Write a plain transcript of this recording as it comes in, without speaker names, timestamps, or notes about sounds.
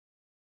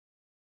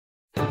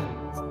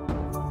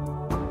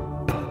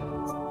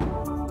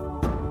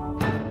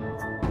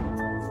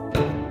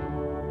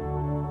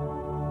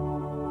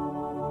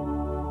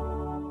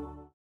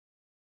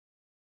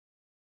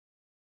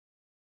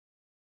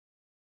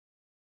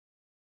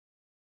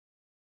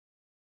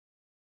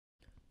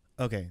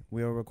Okay,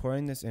 we are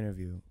recording this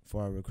interview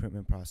for our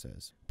recruitment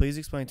process. Please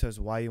explain to us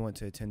why you want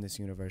to attend this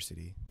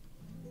university.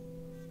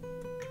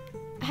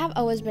 I have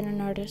always been an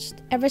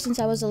artist, ever since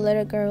I was a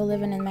little girl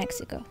living in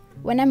Mexico.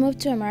 When I moved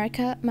to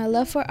America, my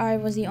love for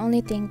art was the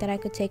only thing that I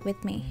could take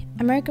with me.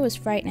 America was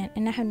frightening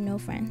and I had no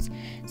friends,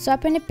 so I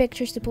painted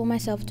pictures to pull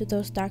myself through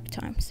those dark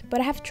times, but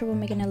I have trouble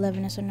making a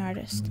living as an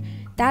artist.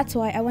 That's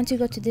why I want to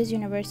go to this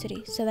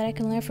university, so that I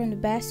can learn from the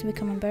best to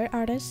become a better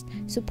artist,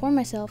 support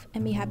myself,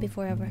 and be happy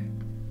forever.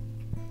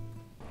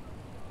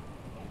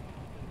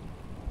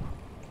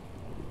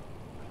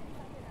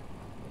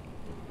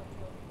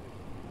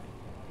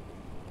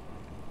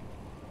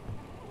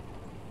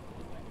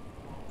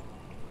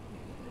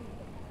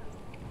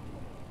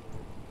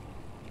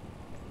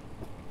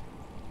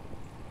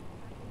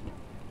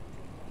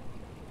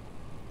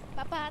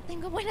 Papá,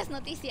 tengo buenas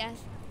noticias.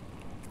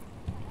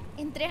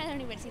 Entré a la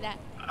universidad.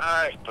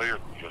 Estoy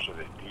orgulloso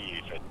de ti,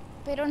 hija.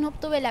 Pero no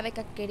obtuve la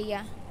beca que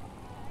quería.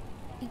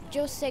 Y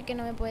yo sé que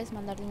no me puedes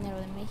mandar dinero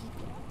de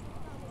México.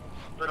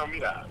 Pero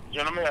mira,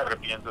 yo no me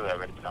arrepiento de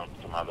haber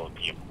tomado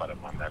tiempo para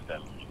mandarte a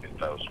los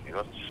Estados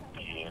Unidos.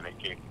 Tienes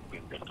que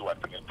vender tu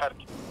arte en el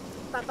parque.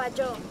 Papá,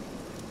 yo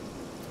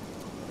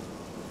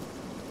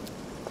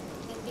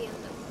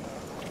entiendo.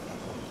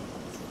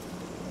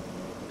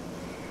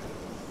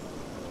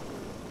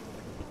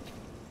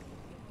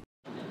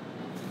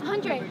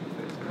 Andre,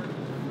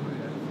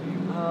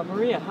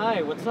 Maria,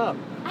 hi, what's up?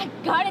 I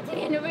got it to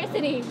the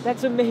university.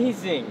 That's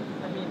amazing.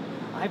 I mean,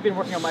 I've been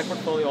working on my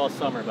portfolio all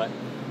summer, but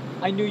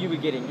I knew you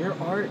would get in. Your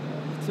art,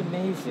 it's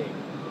amazing.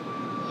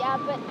 Yeah,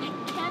 but I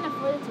can't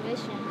afford the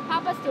tuition.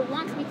 Papa still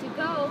wants me to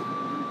go,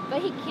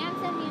 but he can't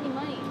send me any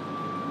money.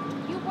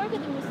 You work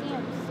at the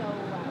museum, so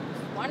I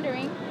was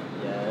wondering.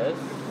 Yes?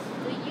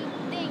 Do you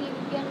think you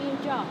could get me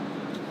a job?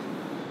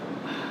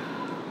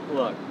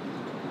 Look,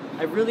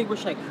 I really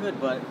wish I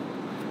could, but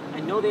I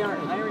know they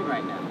aren't hiring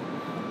right now.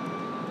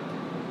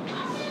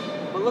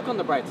 But look on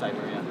the bright side,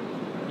 Maria.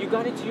 You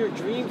got into your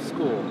dream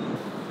school.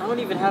 I don't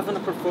even have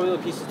enough portfolio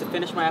pieces to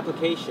finish my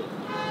application.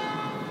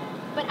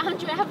 But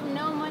Andre, I have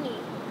no money.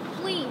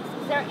 Please,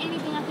 is there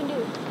anything I can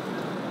do?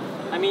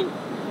 I mean,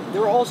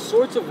 there are all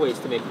sorts of ways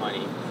to make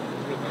money.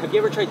 I mean, have you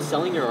ever tried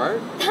selling your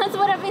art? That's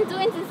what I've been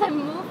doing since I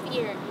moved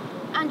here.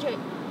 Andre,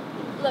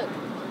 look,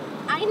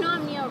 I know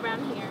I'm new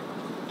around here,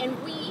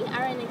 and we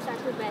aren't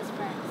exactly best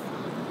friends.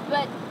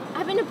 But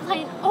I've been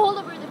applying all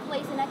over the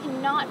place and I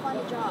cannot find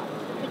a job.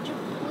 Could you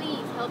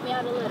please help me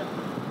out a little?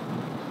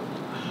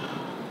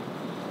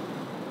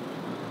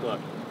 Look,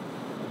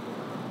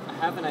 I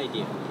have an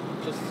idea.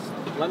 Just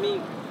let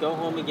me go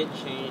home and get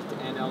changed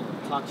and I'll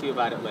talk to you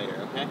about it later,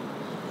 okay?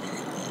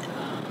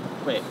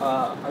 Wait,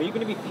 are you going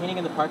to be painting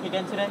in the park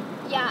again today?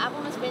 Yeah, I've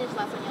almost finished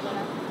La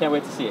Sonadora. Can't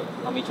wait to see it.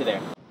 I'll meet you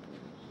there.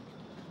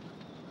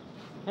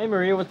 Hey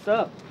Maria, what's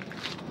up?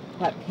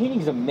 That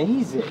painting's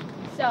amazing.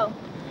 So,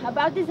 how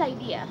about this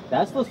idea?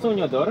 That's La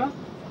Sonadora?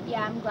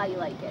 Yeah, I'm glad you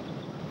like it.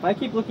 If I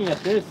keep looking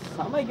at this,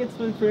 I might get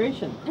some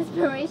inspiration.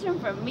 Inspiration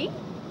from me?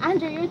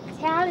 Andre, you're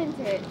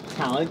talented.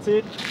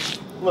 Talented?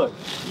 Look,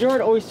 your art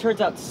always turns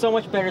out so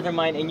much better than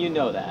mine, and you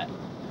know that.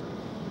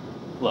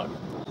 Look,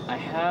 I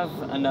have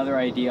another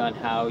idea on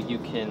how you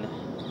can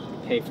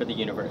pay for the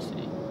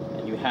university,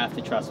 and you have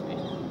to trust me.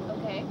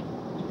 Okay.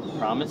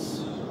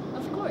 Promise?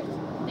 Of course.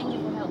 Thank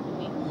you for helping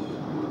me.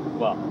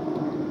 Well,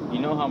 you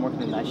know how I'm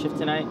working the night shift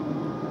tonight?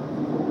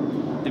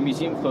 The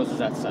museum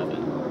closes at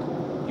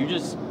 7. You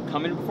just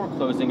come in before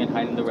closing and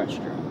hide in the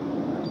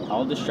restroom.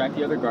 I'll distract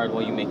the other guard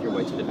while you make your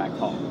way to the back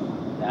hall.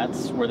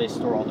 That's where they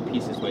store all the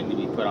pieces waiting to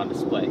be put on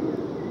display.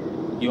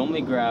 You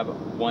only grab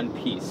one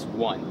piece,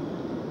 one.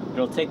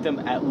 It'll take them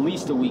at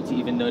least a week to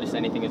even notice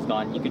anything is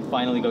gone. You can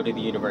finally go to the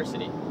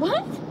university.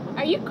 What?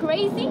 Are you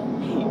crazy?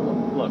 Hey,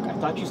 look, I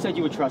thought you said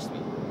you would trust me.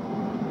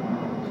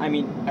 I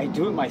mean, I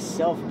do it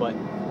myself, but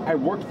I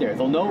work there.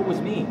 They'll know it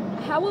was me.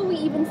 How will we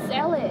even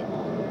sell it?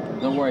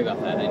 Don't worry about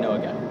that. I know a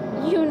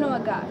guy. You know a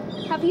guy.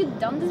 Have you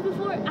done this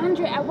before?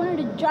 Andre, I wanted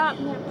a job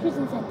in a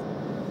prison center.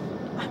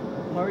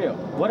 Mario,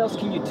 what else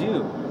can you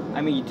do?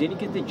 I mean, you didn't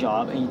get the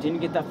job and you didn't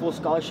get that full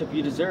scholarship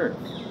you deserve.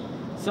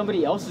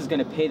 Somebody else is going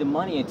to pay the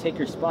money and take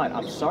your spot.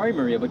 I'm sorry,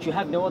 Maria, but you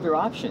have no other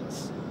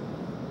options.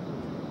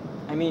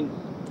 I mean,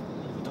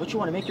 don't you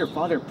want to make your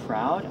father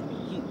proud? I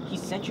mean, he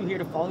sent you here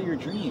to follow your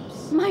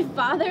dreams. My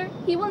father?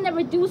 He will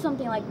never do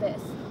something like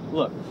this.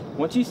 Look,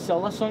 once you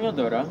sell La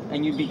Sonadora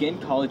and you begin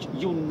college,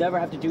 you'll never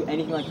have to do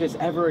anything like this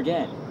ever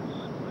again.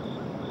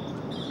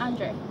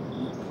 Andre,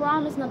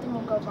 promise nothing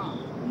will go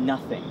wrong.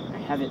 Nothing. I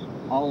have it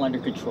all under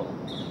control.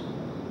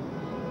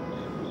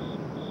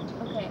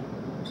 Okay.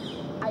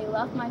 I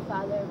love my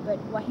father, but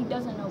what he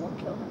doesn't know will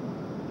kill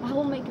him. I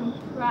will make him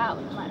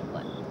proud no matter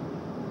what.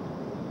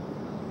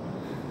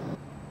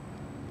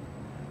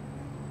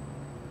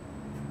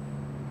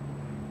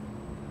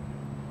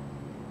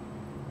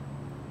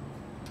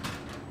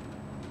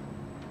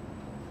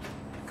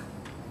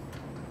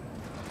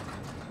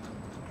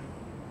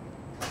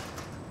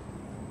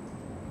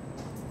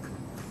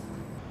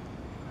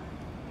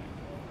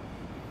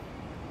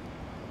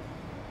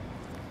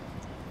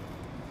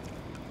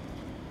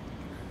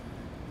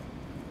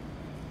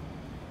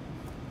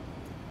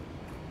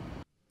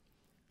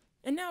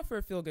 And now for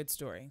a feel-good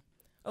story.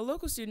 A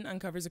local student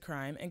uncovers a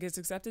crime and gets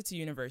accepted to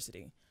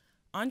university.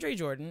 Andre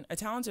Jordan, a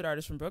talented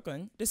artist from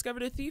Brooklyn,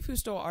 discovered a thief who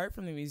stole art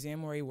from the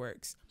museum where he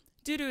works.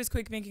 Due to his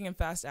quick thinking and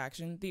fast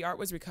action, the art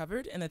was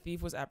recovered and the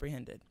thief was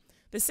apprehended.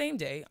 The same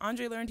day,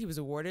 Andre learned he was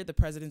awarded the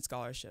President's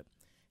Scholarship.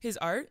 His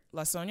art,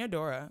 La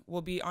Sonadora,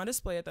 will be on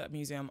display at the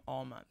museum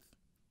all month.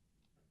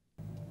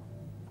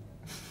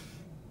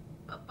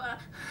 Papá,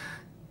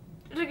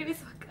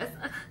 regreso a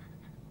casa.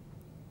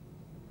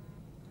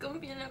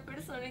 Confié en la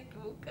persona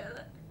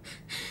equivocada.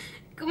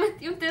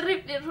 Cometí un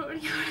terrible error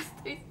y ahora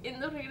estoy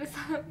siendo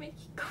regresada a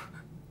México.